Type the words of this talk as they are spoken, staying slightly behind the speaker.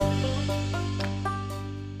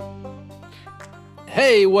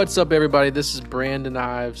Hey, what's up, everybody? This is Brandon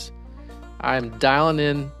Ives. I'm dialing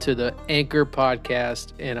in to the Anchor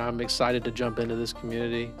podcast, and I'm excited to jump into this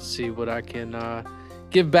community, see what I can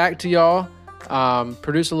give back to y'all,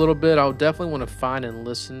 produce a little bit. I'll definitely want to find and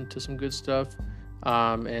listen to some good stuff,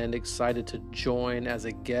 and excited to join as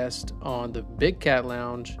a guest on the Big Cat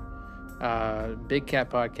Lounge, Big Cat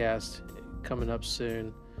podcast coming up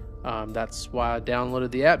soon. That's why I downloaded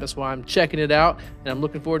the app. That's why I'm checking it out, and I'm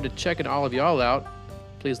looking forward to checking all of y'all out.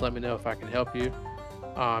 Please let me know if I can help you,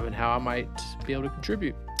 and how I might be able to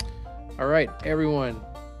contribute. All right, everyone,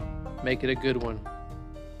 make it a good one.